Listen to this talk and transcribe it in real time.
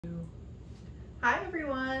Hi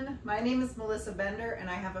everyone, my name is Melissa Bender and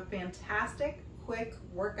I have a fantastic quick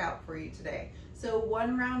workout for you today. So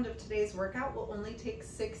one round of today's workout will only take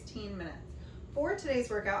 16 minutes. For today's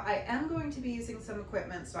workout, I am going to be using some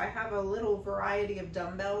equipment. So I have a little variety of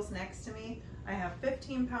dumbbells next to me. I have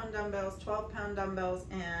 15-pound dumbbells, 12-pound dumbbells,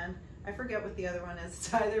 and I forget what the other one is.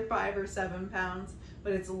 It's either 5 or 7 pounds,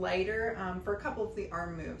 but it's lighter for a couple of the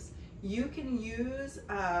arm moves. You can use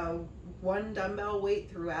one dumbbell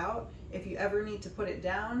weight throughout. If you ever need to put it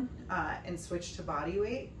down and switch to body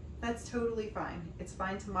weight, that's totally fine. It's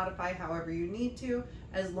fine to modify however you need to,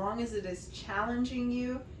 as long as it is challenging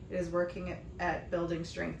you, it is working at building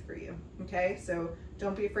strength for you, okay? So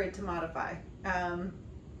don't be afraid to modify.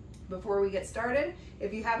 Before we get started,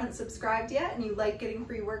 if you haven't subscribed yet and you like getting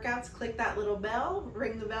free workouts, click that little bell,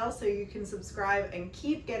 ring the bell so you can subscribe and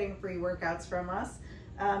keep getting free workouts from us.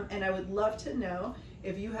 And I would love to know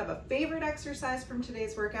if you have a favorite exercise from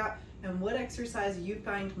today's workout and what exercise you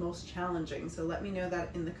find most challenging. So let me know that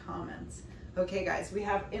in the comments. Okay guys, we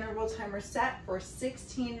have interval timer set for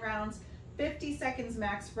 16 rounds, 50 seconds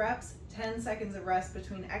max reps, 10 seconds of rest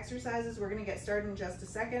between exercises. We're gonna get started in just a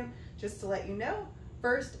second. Just to let you know,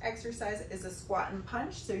 first exercise is a squat and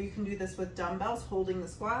punch. So you can do this with dumbbells holding the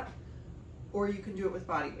squat, or you can do it with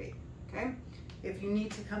body weight, okay? If you need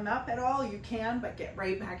to come up at all, you can, but get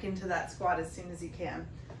right back into that squat as soon as you can.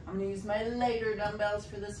 I'm gonna use my lighter dumbbells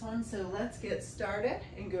for this one, so let's get started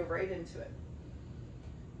and go right into it.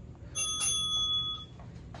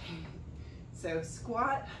 So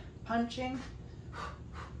squat, punching,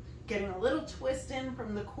 getting a little twist in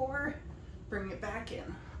from the core, bring it back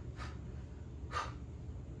in.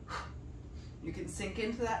 You can sink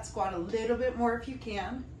into that squat a little bit more if you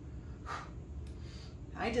can.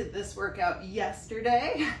 I did this workout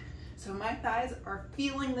yesterday, so my thighs are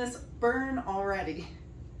feeling this burn already.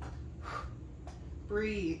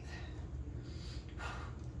 Breathe.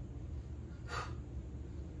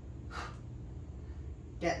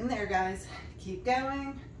 Get in there, guys. Keep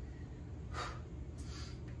going.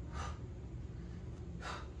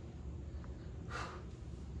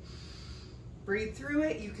 Breathe through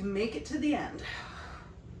it. You can make it to the end.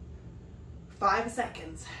 5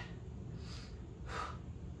 seconds.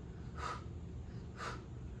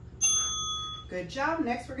 Good job.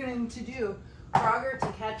 Next we're going to do frogger to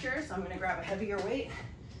catcher. So I'm going to grab a heavier weight.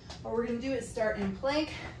 What we're going to do is start in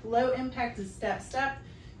plank. Low impact is step, step.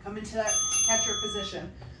 Come into that catcher position.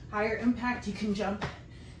 Higher impact, you can jump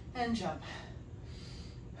and jump.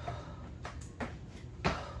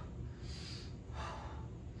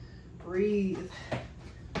 Breathe.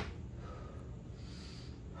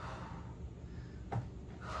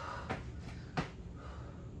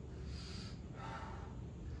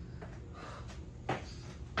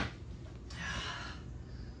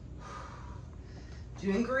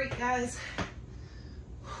 Doing great, guys.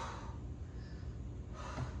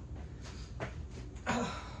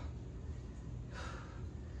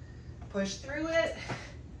 Push through it.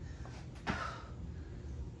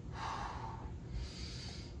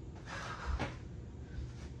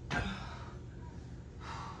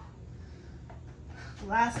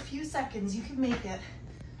 Last few seconds, you can make it.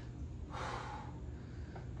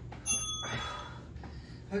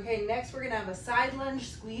 Okay, next we're gonna have a side lunge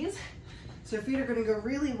squeeze. So feet are gonna go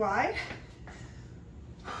really wide.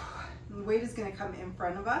 And the weight is gonna come in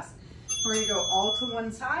front of us. We're gonna go all to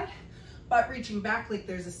one side, butt reaching back like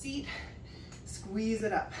there's a seat. Squeeze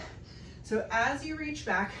it up. So as you reach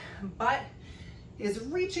back, butt is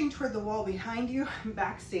reaching toward the wall behind you,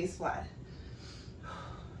 back stays flat.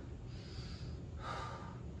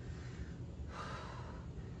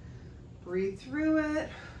 Breathe through it,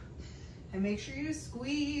 and make sure you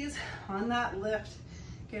squeeze on that lift.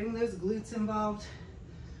 Getting those glutes involved.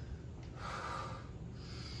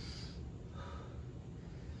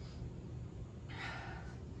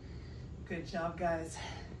 Good job, guys.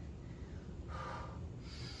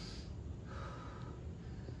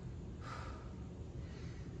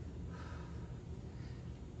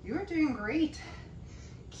 You are doing great.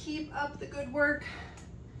 Keep up the good work.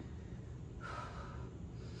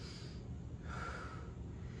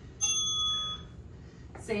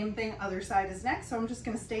 Same thing, other side is next, so I'm just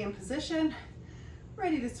gonna stay in position,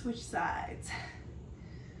 ready to switch sides.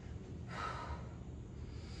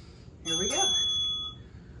 Here we go.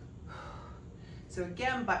 So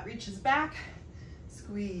again, butt reaches back,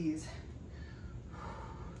 squeeze.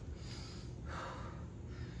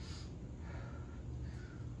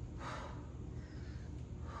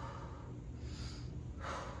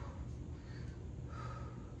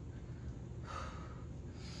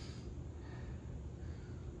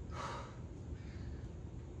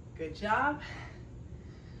 Good job.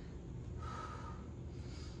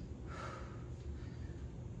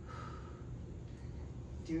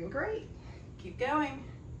 Doing great. Keep going.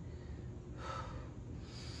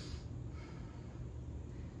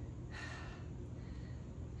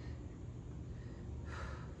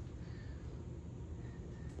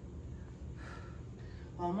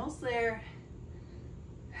 Almost there.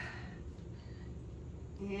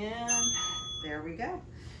 And there we go.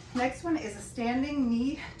 Next one is a standing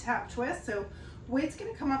knee tap twist. So weight's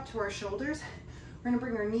gonna come up to our shoulders. We're gonna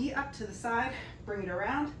bring our knee up to the side, bring it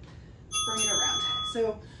around, bring it around.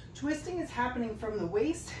 So twisting is happening from the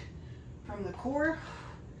waist, from the core,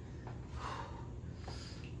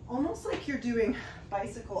 almost like you're doing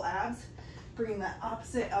bicycle abs, bringing that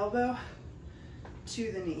opposite elbow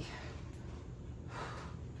to the knee.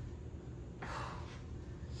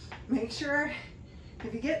 Make sure,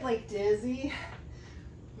 if you get like dizzy,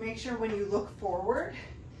 make sure when you look forward,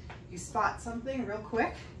 you spot something real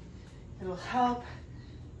quick. It'll help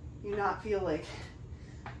you not feel like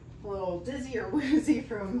a little dizzy or woozy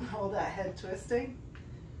from all that head twisting.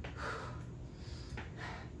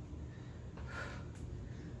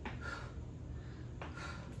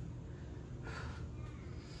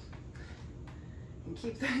 And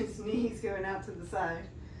keep those knees going out to the side.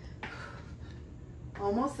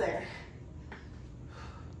 Almost there.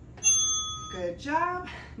 Good job.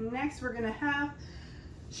 Next, we're gonna have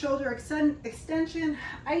shoulder extension,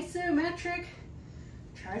 isometric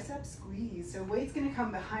tricep squeeze. So weight's gonna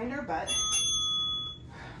come behind our butt.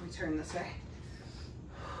 We turn this way.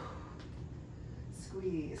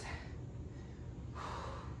 Squeeze.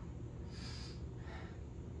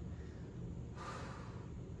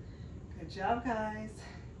 Good job, guys.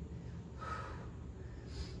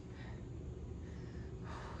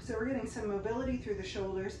 So we're getting some mobility through the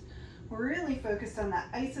shoulders. We're really focused on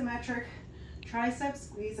that isometric tricep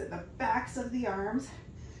squeeze at the backs of the arms.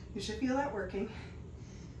 You should feel that working.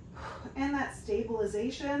 And that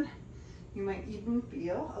stabilization, you might even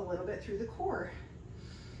feel a little bit through the core.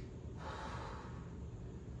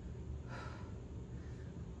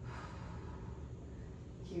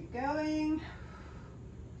 Keep going.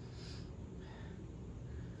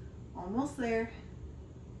 Almost there.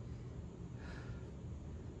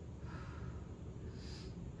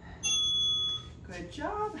 Good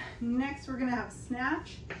job. Next, we're gonna have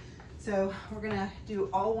snatch. So we're gonna do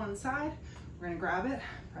all one side. We're gonna grab it,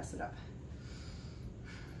 press it up.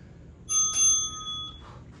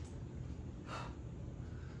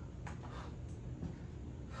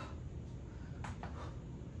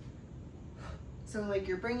 So like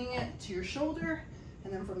you're bringing it to your shoulder,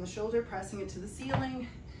 and then from the shoulder, pressing it to the ceiling,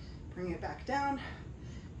 bring it back down,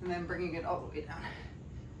 and then bringing it all the way down.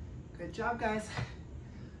 Good job, guys.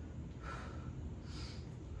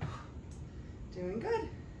 Doing good.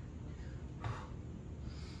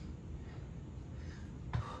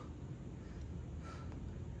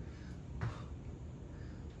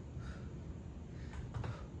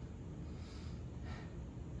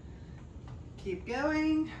 Keep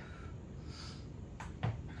going.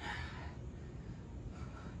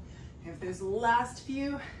 If those last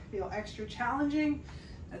few feel extra challenging,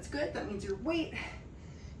 that's good. That means your weight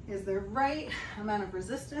is the right amount of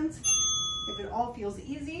resistance. If it all feels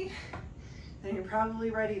easy, then you're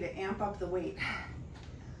probably ready to amp up the weight.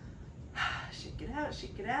 Shake it out,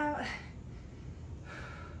 shake it out.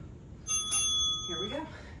 Here we go.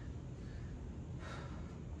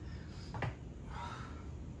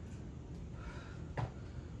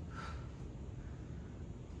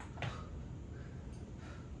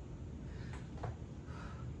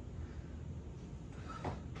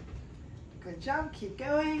 Good job, keep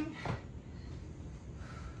going.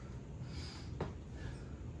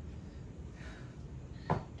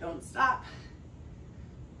 Don't stop.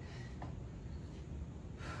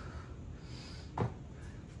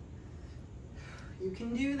 You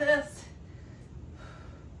can do this.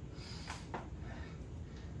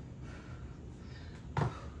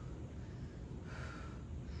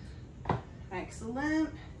 Excellent.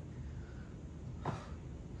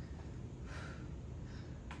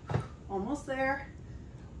 Almost there.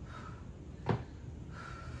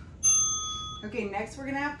 Okay, next we're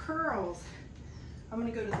gonna have curls. I'm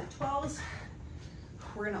gonna go to the 12s.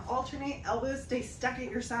 We're gonna alternate, elbows stay stuck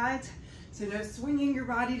at your sides, so no swinging your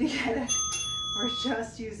body to get it. We're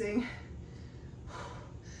just using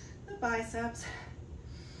the biceps.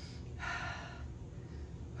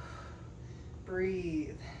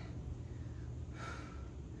 Breathe.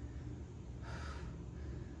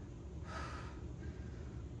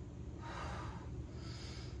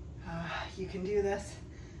 You can do this.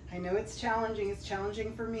 I know it's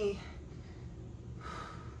challenging for me.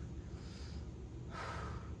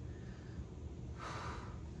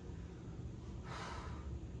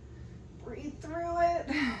 Breathe through it.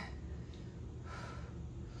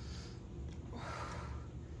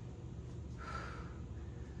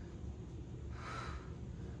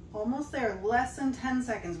 Almost there, less than 10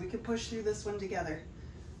 seconds. We could push through this one together.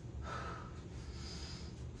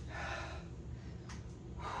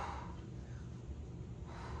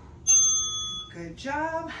 Good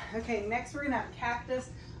job. Okay, next we're gonna have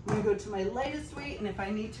cactus. I'm gonna go to my lightest weight, and if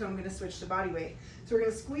I need to, I'm gonna switch to body weight. So we're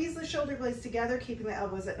gonna squeeze the shoulder blades together, keeping the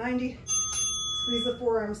elbows at 90. Squeeze the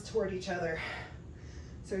forearms toward each other.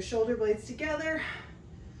 So shoulder blades together,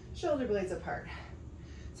 shoulder blades apart.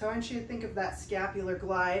 So I want you to think of that scapular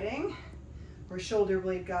gliding or shoulder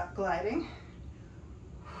blade gliding.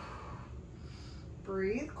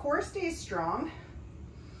 Breathe, core stays strong.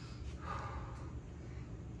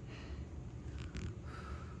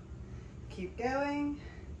 Keep going.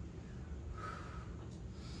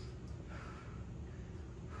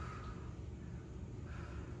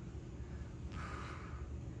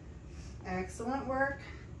 Excellent work.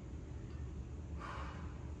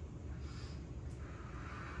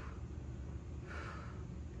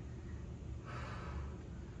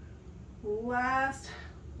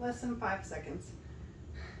 Less than 5 seconds.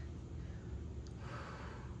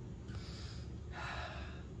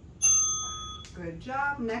 Good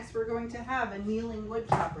job. Next, we're going to have a kneeling wood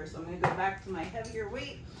chopper. So I'm going to go back to my heavier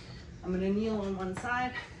weight. I'm going to kneel on one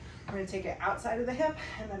side. I'm going to take it outside of the hip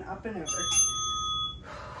and then up and over.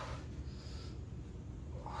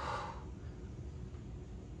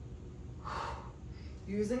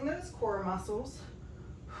 Using those core muscles,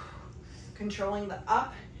 controlling the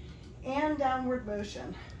up and downward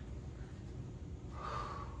motion.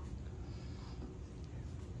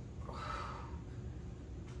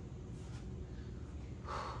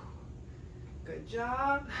 Good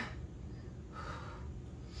job.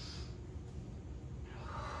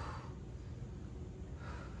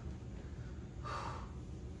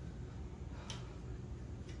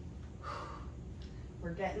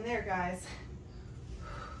 We're getting there, guys.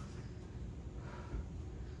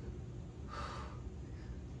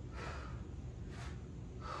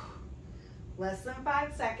 Less than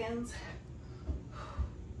 5 seconds.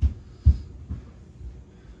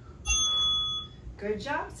 Good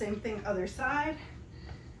job. Same thing, other side.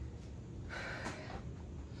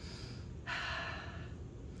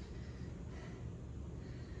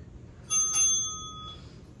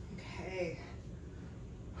 Okay.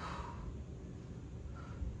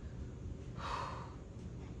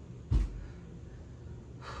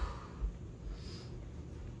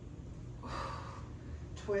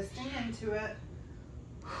 Twisting into it.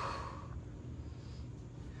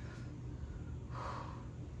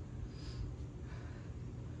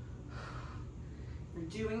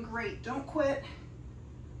 You're doing great. Don't quit.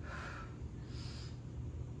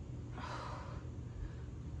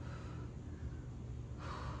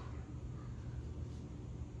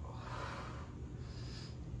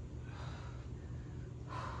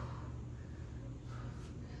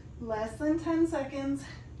 Less than 10 seconds.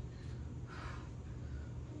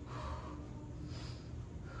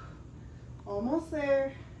 Almost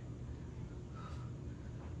there.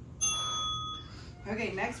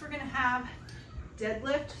 Okay, next we're gonna have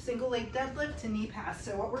deadlift, single leg deadlift to knee pass.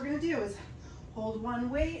 So what we're gonna do is hold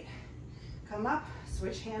one weight, come up,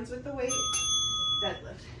 switch hands with the weight,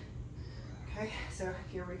 deadlift. Okay, so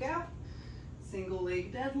here we go. Single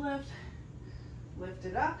leg deadlift, lift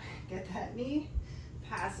it up, get that knee,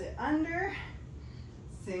 pass it under,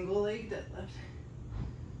 single leg deadlift.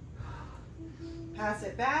 Pass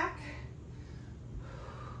it back.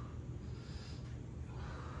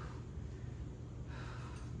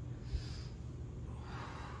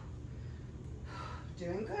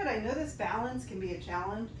 Doing good. I know this balance can be a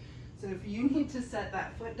challenge, so if you need to set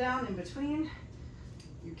that foot down in between,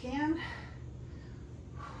 you can.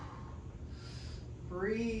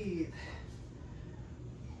 Breathe.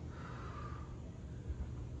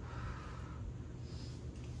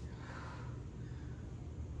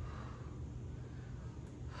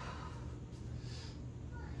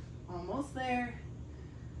 Almost there.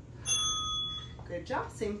 Good job.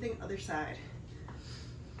 Same thing, other side.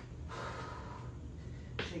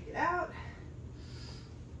 Shake it out.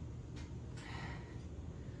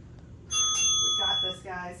 We got this,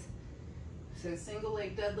 guys. So single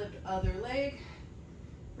leg deadlift, other leg.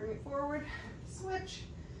 Bring it forward, switch.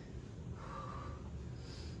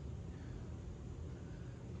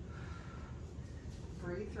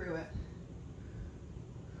 Breathe through it.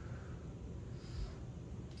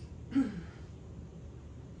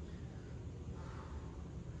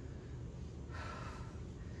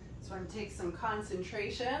 So I'm taking some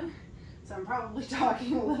concentration. So I'm probably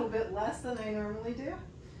talking a little bit less than I normally do.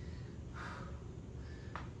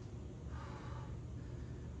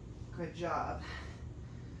 Good job.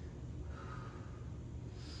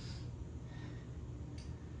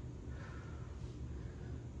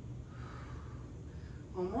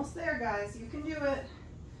 Almost there, guys. You can do it.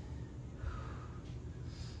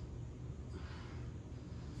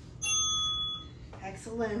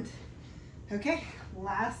 Excellent. Okay,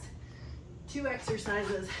 last 2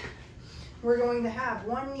 exercises. We're going to have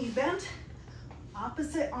one knee bent,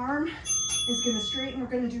 opposite arm is going to straighten. We're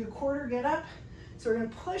going to do a quarter get up. So we're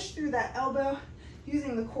going to push through that elbow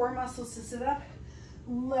using the core muscles to sit up.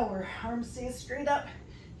 Lower, arm stays straight up.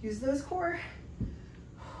 Use those core.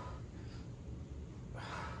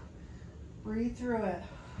 Breathe through it.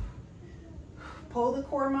 Pull the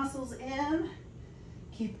core muscles in.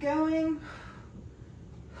 Keep going.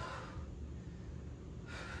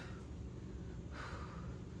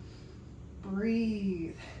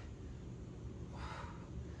 Breathe.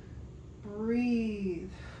 Breathe.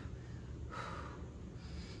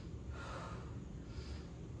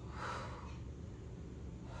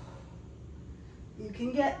 You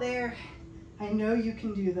can get there. I know you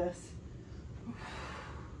can do this.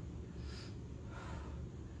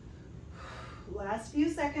 Last few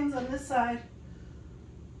seconds on this side.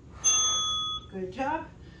 Good job.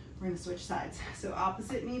 We're going to switch sides. So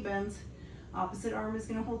opposite knee bends. Opposite arm is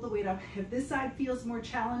going to hold the weight up. If this side feels more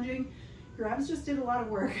challenging, your abs just did a lot of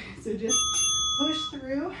work. So just push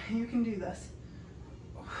through. You can do this.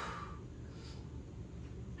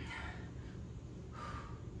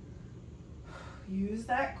 Use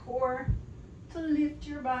that core to lift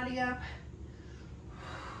your body up.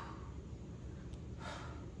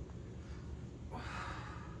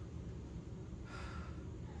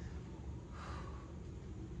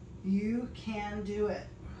 You can do it.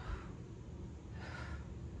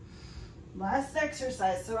 Last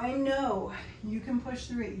exercise, so I know you can push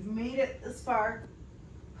through it. You've made it this far.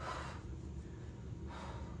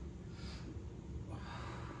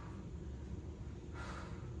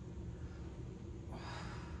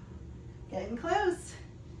 Getting close.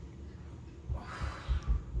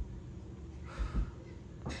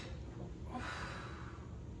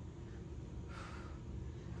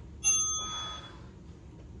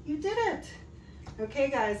 You did it. Okay,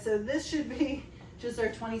 guys, so this should be just our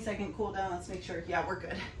 20-second cool down. Let's make sure. Yeah, we're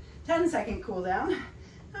good. 10-second cool down.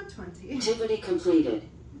 Not 20. Activity completed.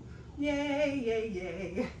 Yay, yay,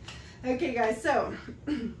 yay. Okay, guys, so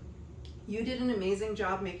you did an amazing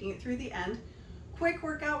job making it through the end. Quick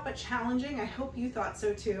workout, but challenging. I hope you thought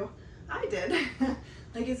so too. I did.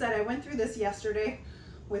 Like I said, I went through this yesterday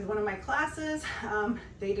with one of my classes.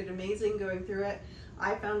 They did amazing going through it.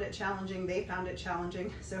 I found it challenging. They found it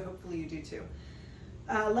challenging. So hopefully you do too.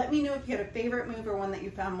 Let me know if you had a favorite move or one that you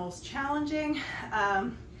found most challenging.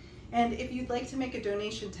 And if you'd like to make a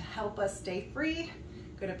donation to help us stay free,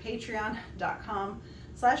 go to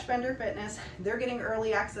patreon.com/benderfitness. They're getting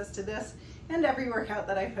early access to this and every workout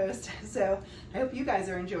that I post. So I hope you guys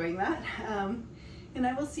are enjoying that. And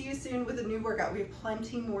I will see you soon with a new workout. We have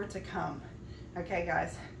plenty more to come. Okay,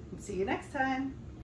 guys, see you next time.